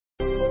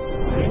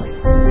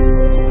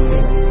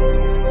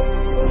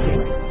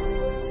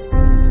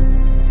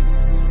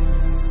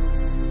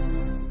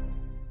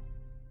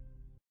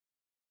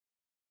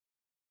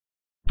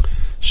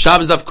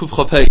Shabbos Daf Kuf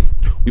Chav Hey.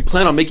 We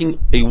plan on making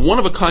a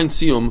one-of-a-kind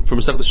siyum from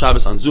Masechet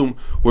Shabbos on Zoom,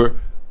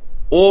 where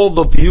all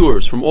the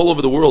viewers from all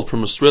over the world,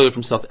 from Australia,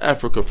 from South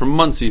Africa, from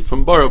Muncie,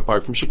 from Borough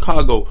Park, from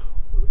Chicago,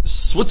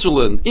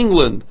 Switzerland,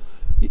 England,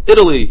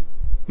 Italy,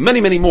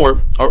 many, many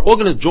more, are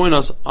all going to join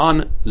us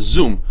on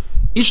Zoom.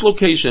 Each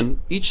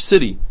location, each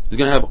city is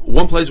going to have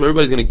one place where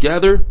everybody's going to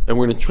gather, and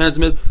we're going to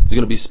transmit. There's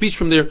going to be speech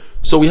from there.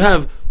 So we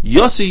have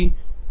Yossi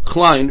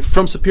Klein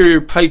from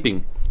Superior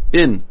Piping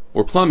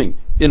or Plumbing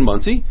in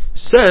Muncie,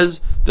 says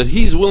that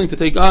he's willing to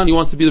take on, he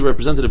wants to be the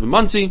representative in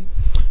Muncie,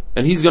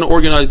 and he's going to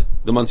organize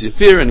the Muncie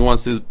Affair, and he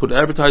wants to put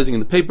advertising in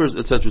the papers,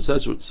 etc.,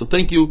 etc. So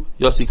thank you,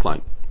 Yossi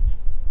Klein.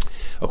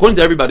 According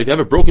to everybody, if you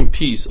have a broken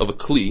piece of a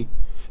kli,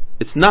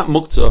 it's not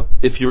muktzah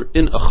if you're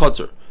in a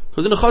chutzner.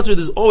 Because in a chutzner,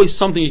 there's always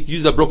something you can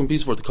use that broken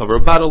piece for, to cover a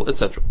battle,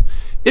 etc.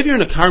 If you're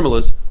in a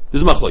karmelis,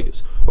 there's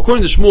machlokes.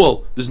 According to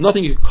Shmuel, there's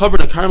nothing you can cover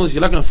in a karmelis,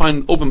 you're not going to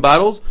find open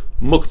battles,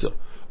 muktzah.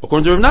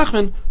 According to Rav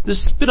Nachman,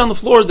 there's spit on the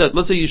floor that,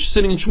 let's say you're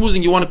sitting and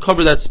schmoozing, you want to cover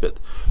that spit.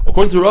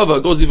 According to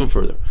Rava, it goes even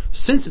further.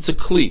 Since it's a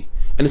kli,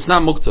 and it's not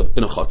muktzah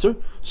in a chutzner,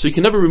 so you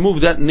can never remove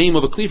that name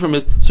of a kli from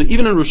it, so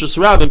even in Rosh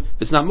Hashanah,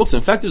 it's not muktzah.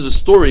 In fact, there's a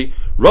story,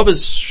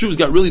 Rava's shoes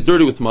got really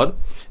dirty with mud,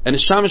 and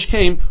his shamish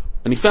came,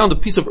 and he found a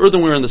piece of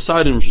earthenware on the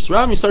side in Rosh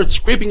Hashanah, and he started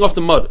scraping off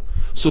the mud.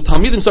 So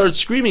Talmidim started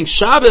screaming,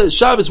 Shabbos,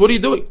 Shabbos, what are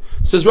you doing?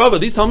 Says Rava,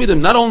 these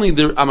Talmidim, not only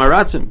they're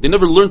amaratzim, they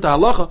never learned the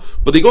halacha,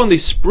 but they go and they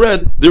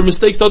spread their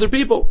mistakes to other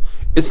people.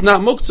 It's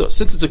not muktzah.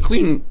 Since it's a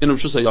kli in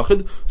Rosh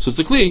Hashanah, so it's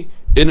a kli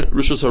in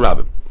Rosh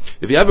Hashanah.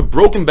 If you have a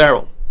broken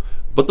barrel,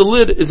 but the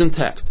lid is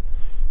intact,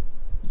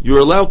 you're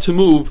allowed to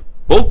move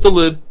both the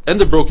lid and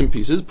the broken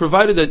pieces,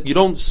 provided that you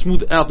don't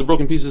smooth out the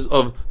broken pieces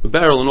of the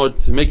barrel in order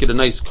to make it a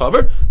nice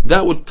cover.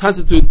 That would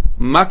constitute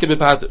makeh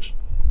b'patish.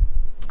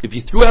 If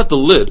you threw out the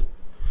lid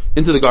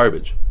into the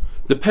garbage,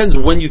 depends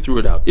when you threw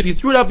it out. If you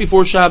threw it out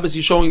before Shabbos,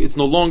 you're showing it's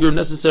no longer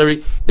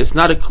necessary, it's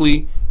not a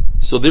kli,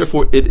 so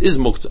therefore it is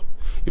muktzah.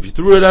 If you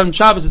threw it out on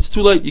Shabbos, it's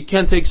too late, you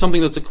can't take something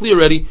that's a kli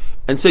already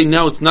and say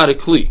now it's not a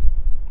kli.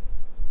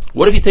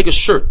 What if you take a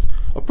shirt,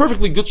 a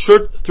perfectly good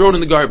shirt, throw it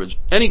in the garbage,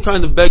 any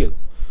kind of beged?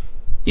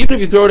 Even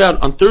if you throw it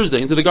out on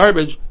Thursday into the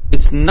garbage,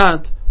 it's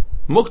not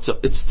muktzah,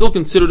 it's still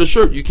considered a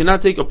shirt. You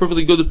cannot take a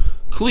perfectly good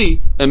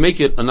kli and make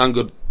it a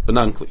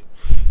non-kli.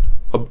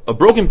 A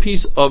broken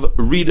piece of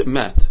reed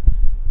mat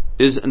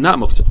is not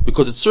muktzah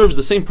because it serves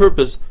the same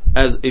purpose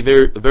as a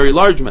very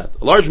large mat.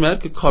 A large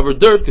mat could cover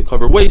dirt, could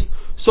cover waste,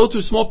 so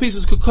too small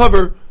pieces could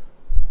cover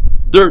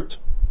dirt.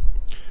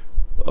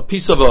 A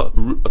piece of a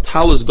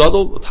talus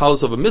gadol, a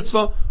talus of a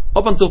mitzvah,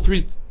 up until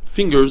 3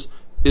 fingers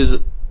is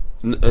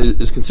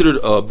considered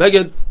a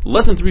beged.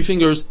 Less than 3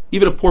 fingers,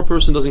 even a poor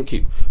person doesn't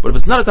keep. But if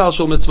it's not a talus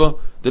shel mitzvah,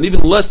 then even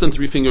less than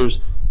 3 fingers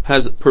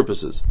has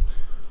purposes.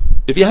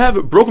 If you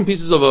have broken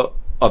pieces of a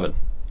oven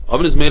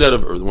is made out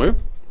of earthenware,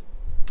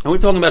 and we're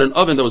talking about an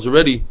oven that was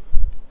already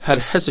had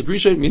hesek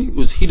risha, meaning it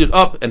was heated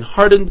up and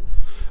hardened.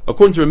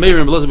 According to Meir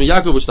and Rebbe Elazar ben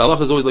Yaakov, which the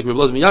halacha is always like Rebbe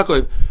Elazar ben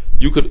Yaakov,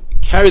 you could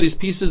carry these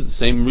pieces, the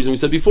same reason we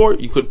said before,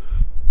 you could,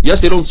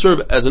 yes, they don't serve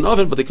as an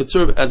oven, but they could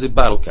serve as a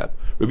battle cap.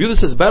 Rebbe Yehuda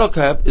says battle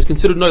cap is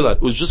considered noilad.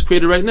 It was just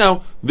created right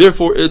now,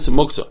 therefore it's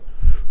muktzah.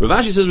 Rav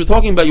Ashi says we're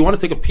talking about you want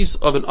to take a piece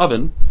of an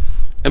oven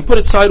and put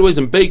it sideways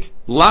and bake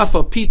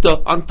lafa,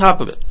 pita on top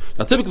of it.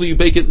 Now typically you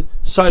bake it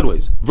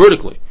sideways,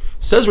 vertically.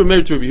 Says we're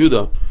married to Rebbe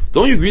Yehuda,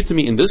 don't you agree to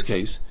me in this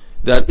case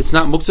that it's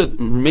not muktzah, it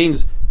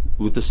remains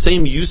with the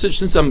same usage?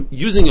 Since I'm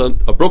using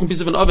a broken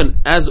piece of an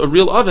oven as a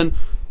real oven,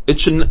 it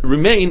should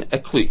remain a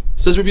kli.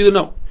 Says Rebbe Yehuda,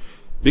 no.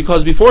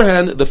 Because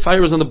beforehand the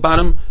fire was on the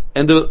bottom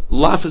and the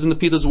lafas and the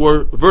pitas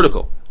were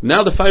vertical.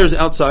 Now the fire is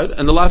outside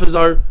and the lafas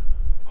are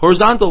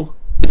horizontal.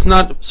 It's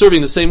not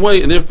serving the same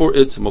way and therefore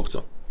it's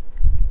muktzah.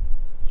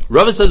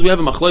 Rava says we have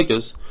a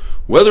machlokes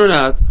whether or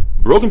not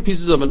broken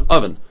pieces of an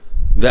oven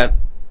that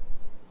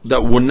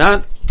were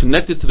not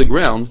connected to the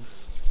ground,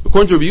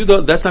 according to Rebbe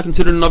Yehuda, that's not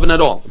considered an oven at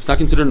all. It's not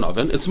considered an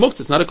oven, it's muktzah,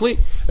 it's not a kli.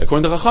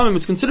 According to Chachamim,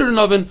 it's considered an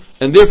oven,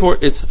 and therefore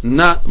it's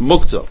not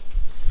muktzah.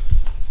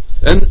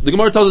 And the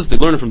Gemara tells us they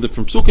learn it from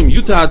Psukim,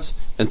 Yutatz,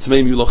 and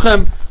Tmeim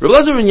Yulochem. Rebbe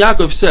Elazar ben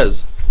Yaakov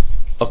says,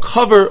 a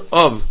cover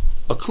of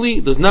a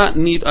kli does not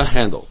need a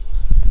handle.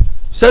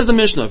 Says the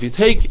Mishnah, if you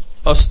take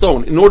a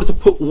stone in order to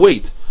put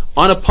weight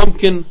on a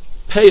pumpkin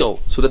pail,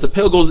 so that the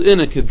pail goes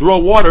in and can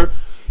draw water,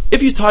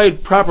 if you tie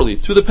it properly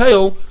to the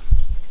pail,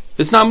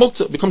 it's not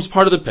muktzah, it becomes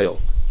part of the pail.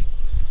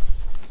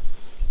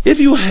 If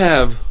you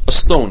have a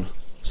stone,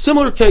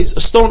 similar case,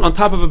 a stone on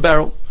top of a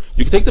barrel,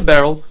 you can take the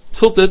barrel,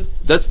 tilt it,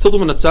 that's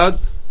tiltum and atzad,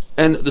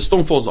 and the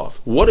stone falls off.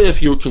 What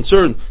if you're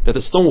concerned that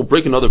the stone will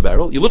break another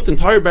barrel? You lift the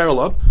entire barrel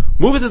up,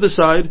 move it to the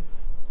side,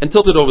 and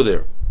tilt it over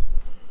there.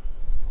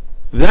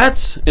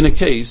 That's in a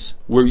case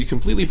where you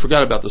completely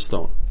forgot about the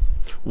stone.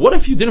 What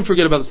if you didn't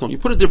forget about the stone? You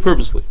put it there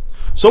purposely.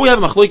 So we have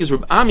a machlokes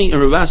Reb Ami and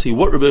Reb Asi,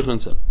 what Reb Yochanan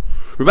said.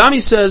 Reb Ami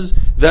says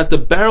that the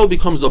barrel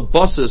becomes a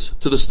basis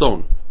to the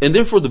stone, and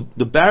therefore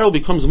the barrel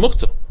becomes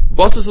muktzah.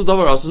 Basis of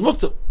davar else is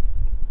muktzah.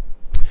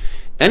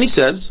 And he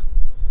says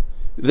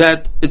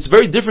that it's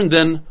very different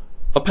than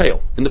a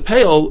pail. In the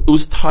pail, it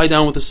was tied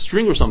down with a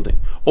string or something.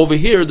 Over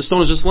here, the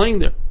stone is just laying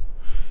there.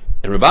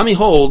 And Rav Ami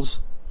holds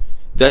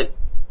that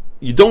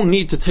you don't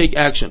need to take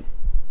action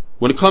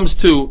when it comes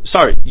to,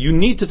 you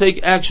need to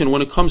take action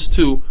when it comes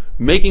to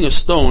making a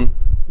stone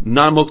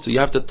non-muktzah. You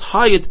have to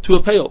tie it to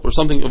a pail or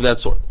something of that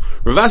sort.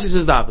 Rav Asi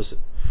says the opposite.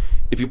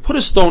 If you put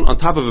a stone on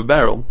top of a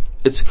barrel,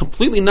 it's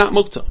completely not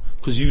muktzah,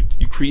 because you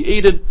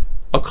created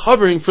a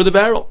covering for the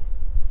barrel.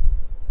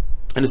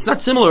 And it's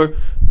not similar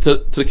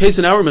to the case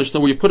in our Mishnah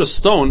where you put a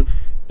stone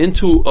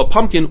into a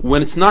pumpkin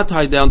when it's not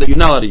tied down, that you're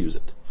not allowed to use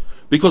it.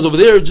 Because over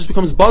there it just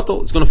becomes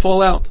batal, it's going to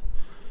fall out.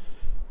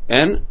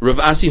 And Rav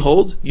Asi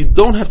holds, you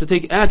don't have to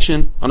take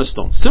action on a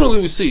stone.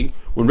 Similarly, we see,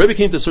 when Rebbe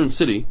came to a certain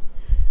city,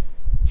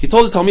 he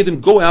told his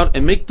Talmidim, go out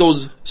and make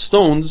those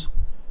stones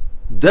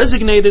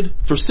designated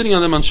for sitting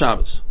on them on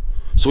Shabbos.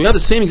 So we have the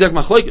same exact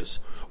machlokes.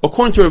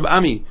 According to Rav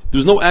Ami, there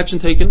was no action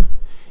taken,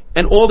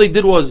 and all they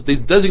did was they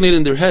designated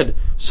in their head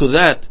so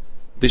that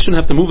they shouldn't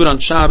have to move it on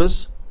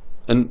Shabbos,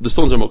 and the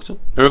stones are muktzah.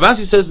 And Rav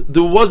Asi says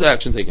there was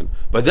action taken.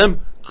 By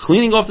them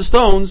cleaning off the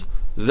stones,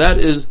 that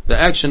is the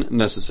action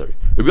necessary.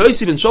 Rabbi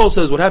Yossi ben Shaul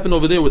says what happened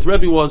over there with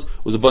Rebbe was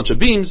a bunch of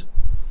beams,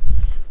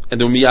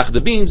 and they were miyach the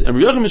beams, and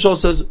Rabbi Yochanan ben Shaul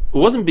says it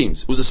wasn't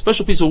beams, it was a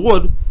special piece of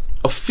wood,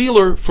 a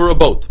feeler for a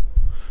boat.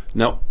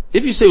 Now,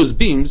 if you say it was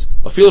beams,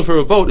 a feeler for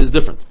a boat is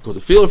different, because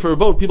a feeler for a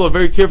boat people are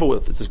very careful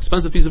with. It's an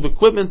expensive piece of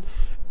equipment,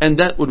 and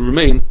that would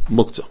remain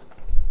muktzah.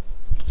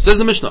 Says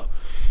the Mishnah,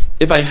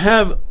 if I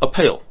have a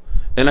pail,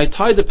 and I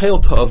tie the pail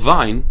to a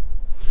vine,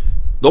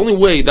 the only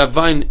way that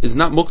vine is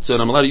not muktzah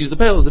and I'm allowed to use the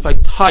pail is if I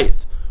tie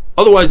it.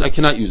 Otherwise, I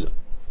cannot use it.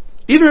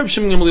 Even Reb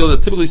Shimon Gamliel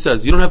that typically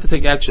says you don't have to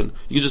take action.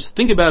 You just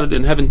think about it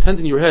and have intent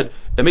in your head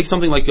and make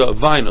something like a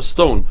vine, a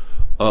stone,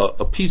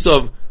 a piece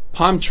of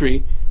palm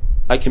tree.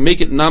 I can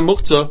make it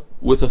non-muktzah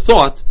with a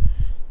thought,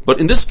 but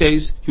in this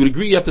case, he would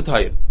agree you have to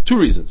tie it. Two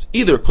reasons.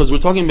 Either because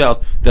we're talking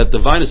about that the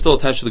vine is still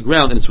attached to the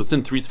ground and it's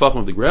within 3 tefachim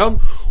of the ground,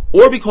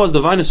 or because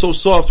the vine is so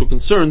soft, we're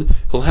concerned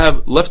he'll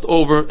have left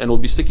over and will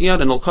be sticking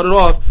out and he'll cut it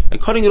off,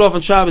 and cutting it off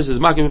on Shabbos is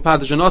makim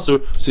patash and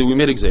asur, so we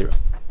made a gzeira.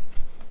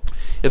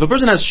 If a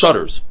person has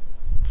shutters,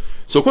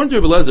 so according to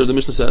Rebbe Lezer, the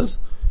Mishnah says,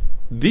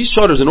 these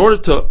shutters, in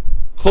order to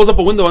close up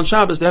a window on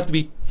Shabbos, they have to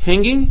be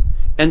hanging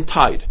and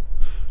tied.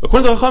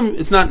 According to Chacham,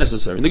 it's not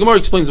necessary. And the Gemara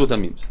explains what that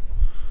means.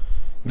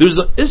 There's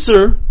an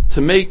isser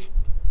to make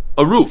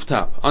a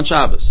rooftop on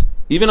Shabbos,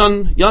 even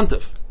on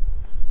Yantif.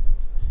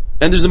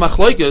 And there's a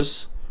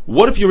machlokes,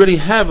 what if you already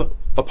have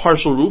a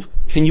partial roof,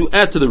 can you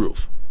add to the roof?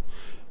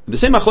 The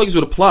same machlokes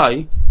would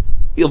apply,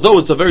 although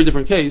it's a very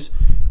different case,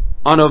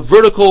 on a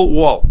vertical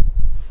wall,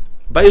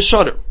 by a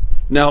shutter.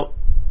 Now,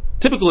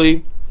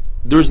 typically,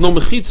 there is no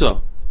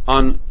mechitza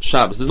on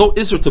Shabbos. There's no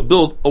isser to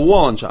build a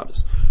wall on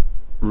Shabbos.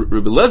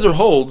 Rebbe Lezer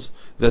holds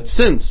that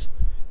since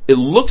it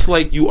looks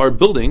like you are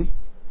building,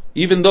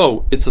 even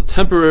though it's a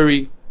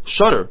temporary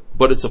shutter,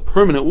 but it's a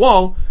permanent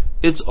wall,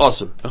 it's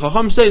asur. And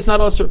Chacham say it's not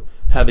asur.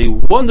 Have a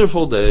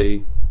wonderful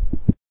day.